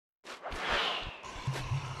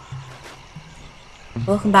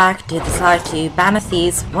Welcome back to the side to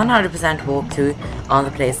Thieves 100% walkthrough on the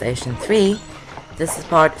PlayStation 3. This is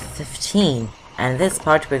part 15, and in this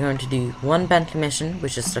part we're going to do one Bentley mission,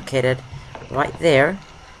 which is located right there.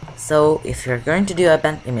 So if you're going to do a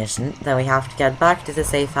Bentley mission, then we have to get back to the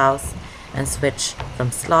safe house and switch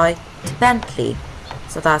from Sly to Bentley.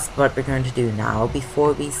 So that's what we're going to do now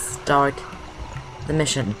before we start the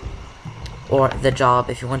mission, or the job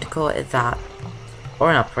if you want to call it that. Or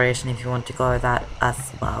an operation if you want to call it that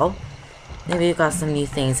as well. Maybe we got some new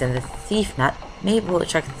things in the thief net. Maybe we'll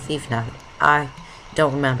check the thief net. I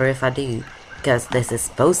don't remember if I do, because this is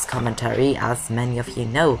post commentary, as many of you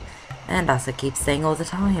know, and as I keep saying all the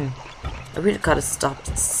time. I really gotta stop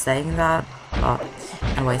saying that. But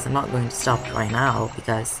anyways, I'm not going to stop right now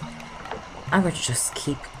because I'm going to just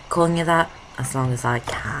keep calling it that as long as I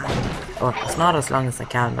can. Well, it's not as long as I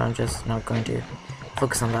can, but I'm just not going to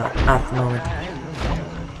focus on that at the moment.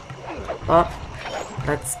 But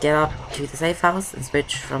let's get up to the safe house and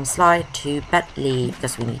switch from Sly to Bentley,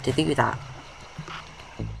 because we need to do that.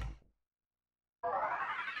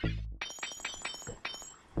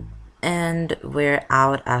 And we're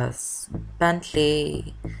out as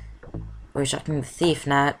Bentley. We're checking the thief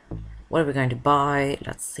net. What are we going to buy?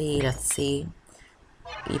 Let's see.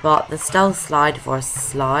 We bought the stealth slide for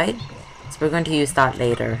Sly, so we're going to use that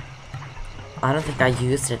later. I don't think I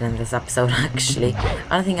used it in this episode, actually.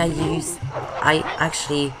 I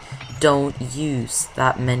actually don't use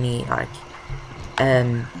that many, like,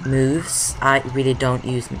 moves. I really don't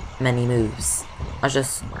use many moves. I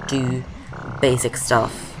just do basic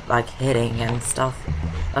stuff, like hitting and stuff.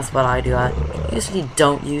 That's what I do. I usually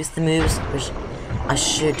don't use the moves, which I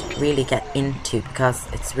should really get into, because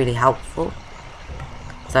it's really helpful.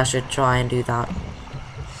 So I should try and do that.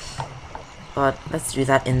 But let's do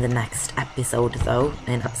that in the next episode, though,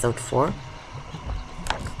 in episode 4.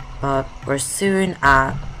 But we're soon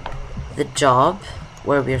at the job,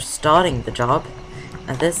 where we're starting the job.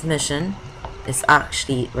 And this mission is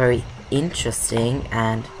actually very interesting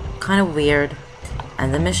and kind of weird.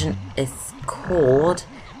 And the mission is called,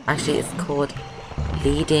 it's called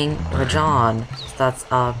Leading Rajan. So that's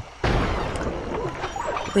a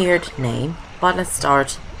weird name. But let's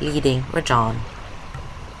start Leading Rajan.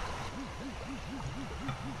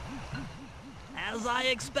 As I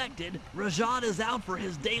expected, Rajan is out for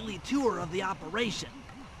his daily tour of the operation.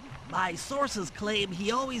 My sources claim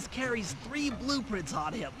he always carries 3 blueprints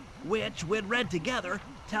on him, which, when read together,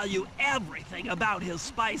 tell you everything about his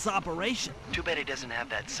spice operation. Too bad he doesn't have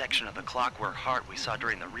that section of the clockwork heart we saw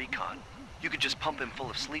during the recon. You could just pump him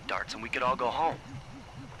full of sleep darts and we could all go home.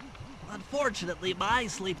 Unfortunately, my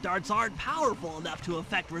sleep darts aren't powerful enough to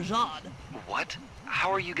affect Rajan. What?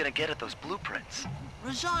 How are you gonna get at those blueprints?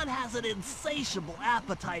 Rajan has an insatiable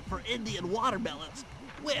appetite for Indian watermelons,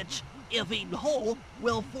 which, if eaten whole,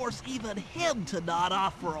 will force even him to nod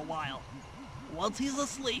off for a while. Once he's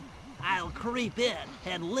asleep, I'll creep in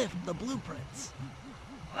and lift the blueprints.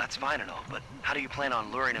 Well, that's fine and all, but how do you plan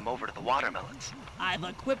on luring him over to the watermelons? I've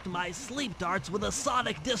equipped my sleep darts with a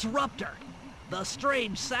sonic disruptor. The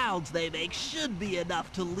strange sounds they make should be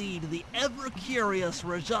enough to lead the ever-curious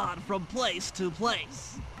Rajan from place to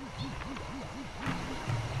place.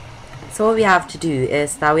 So what we have to do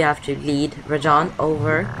is that we have to lead Rajan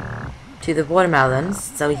over to the watermelons,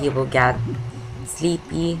 so he will get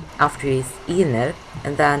sleepy after he's eaten it,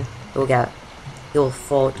 and then he'll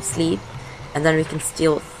fall to sleep, and then we can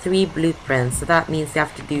steal 3 blueprints. So that means we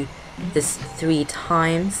have to do this 3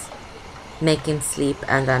 times, make him sleep,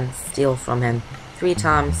 and then steal from him. 3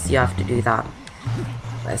 times you have to do that.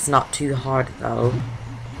 It's not too hard though.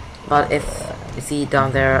 But if you see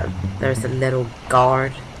down there, there's a little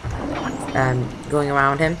guard going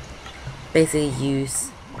around him. Basically use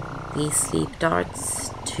these sleep darts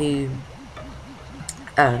to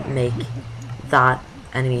make that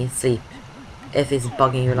enemy sleep if he's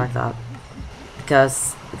bugging you like that,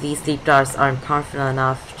 because these sleep darts aren't powerful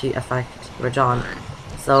enough to affect Rajan.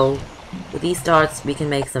 So with these darts we can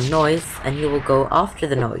make some noise and he will go after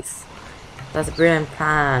the noise. That's a brilliant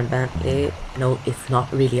plan, Bentley. No, it's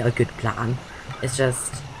not really a good plan, it's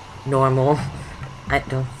just normal. I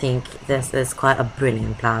don't think this is quite a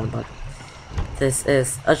brilliant plan, but this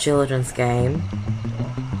is a children's game,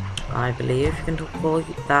 I believe you can call it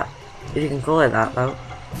that, if you can call it that though.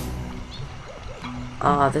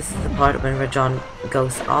 This is the part when Rajan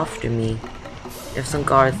goes after me. If some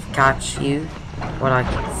guards catch you, or like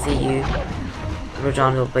see you,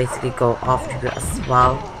 Rajan will basically go after you as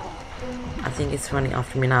well. I think it's running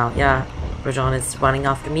after me now. Yeah, Rajan is running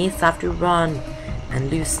after me, so I have to run and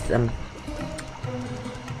lose them.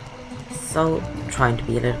 So, trying to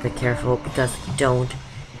be a little bit careful because you don't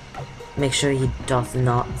make sure he does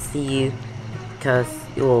not see you, because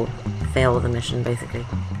you will fail the mission basically.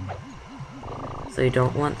 So you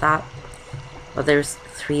don't want that. But there's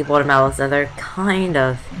 3 watermelons and they're kind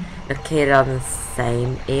of located on the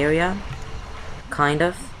same area. Kind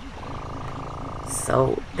of.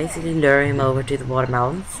 So basically lure him over to the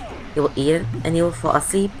watermelons. He will eat it and he will fall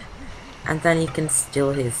asleep. And then you can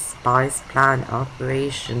steal his spy's plan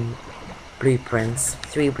operation blueprints.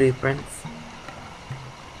 3 blueprints.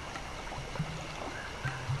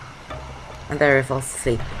 And there he falls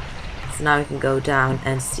asleep. So now you can go down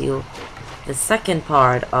and steal the second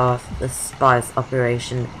part of the spy's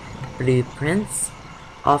operation blueprints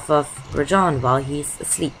off of Rajan while he's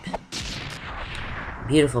asleep.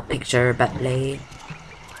 Beautiful picture, Bentley.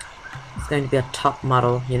 It's going to be a top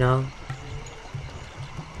model, you know.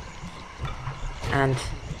 And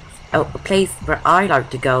a place where I like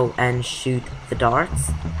to go and shoot the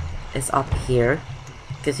darts is up here,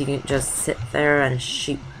 because you can just sit there and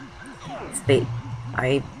shoot.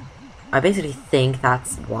 I basically think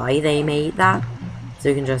that's why they made that, so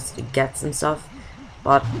you can just get some stuff.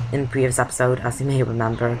 But in the previous episode, as you may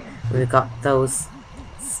remember, we got those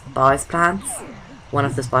spice plants. One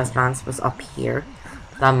of the spice plants was up here.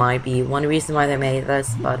 That might be one reason why they made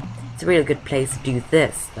this, but it's a really good place to do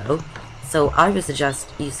this though. So I would suggest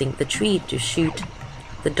using the tree to shoot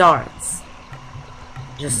the darts.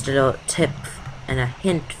 Just a little tip and a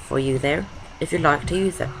hint for you there, if you'd like to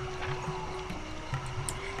use it.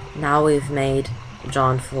 Now we've made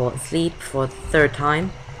John fall asleep for the 3rd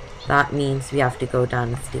time. That means we have to go down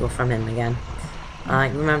and steal from him again. I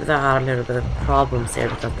remember that I had a little bit of problems there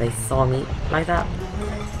because they saw me like that.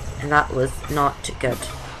 And that was not good.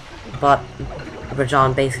 But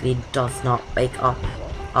Rajan basically does not wake up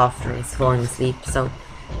after he's falling asleep, so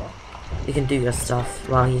you can do your stuff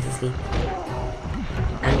while he's asleep.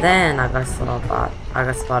 And then I got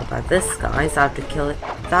spotted by this guy, so I have to kill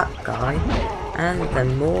that guy. And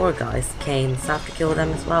then more guys came, so I have to kill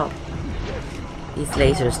them as well. These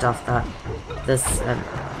laser stuff that this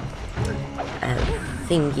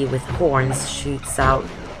thingy with horns shoots out,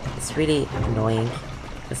 it's really annoying.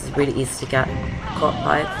 This is really easy to get caught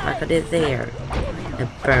by it, like I did there. And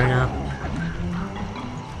burn up.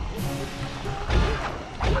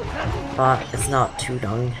 But it's not too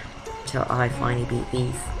long till I finally beat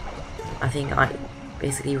these. I think I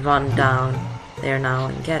basically run down there now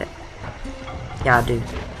and get it. Yeah, I do.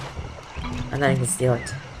 And then I can steal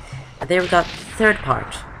it. And there we got the 3rd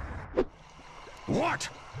part. What?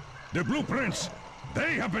 The blueprints?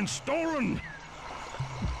 They have been stolen!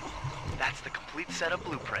 That's the complete set of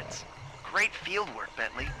blueprints. Great field work,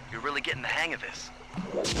 Bentley. You're really getting the hang of this.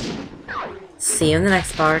 See you in the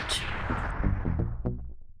next part.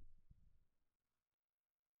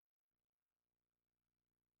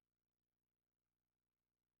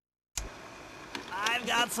 I've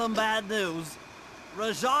got some bad news.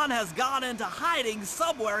 Rajan has gone into hiding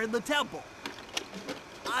somewhere in the temple.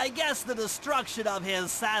 I guess the destruction of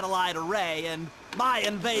his satellite array and my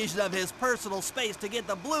invasion of his personal space to get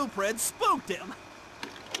the blueprints spooked him.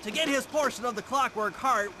 To get his portion of the Clockwork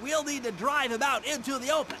Heart, we'll need to drive him out into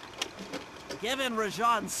the open. Given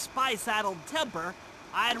Rajan's spy-saddled temper,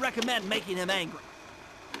 I'd recommend making him angry.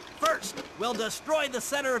 First, we'll destroy the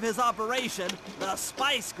center of his operation, the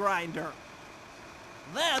spice grinder.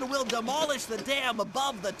 Then we'll demolish the dam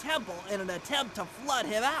above the temple in an attempt to flood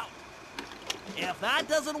him out. If that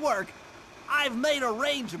doesn't work, I've made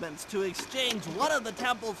arrangements to exchange one of the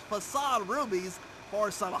temple's facade rubies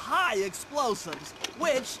for some high explosives,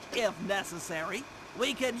 which, if necessary,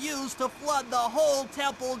 we can use to flood the whole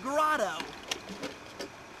temple grotto.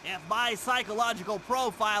 If my psychological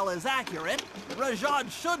profile is accurate,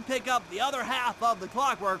 Rajan should pick up the other half of the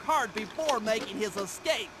Clockwork Heart before making his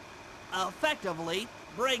escape, effectively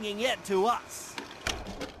bringing it to us.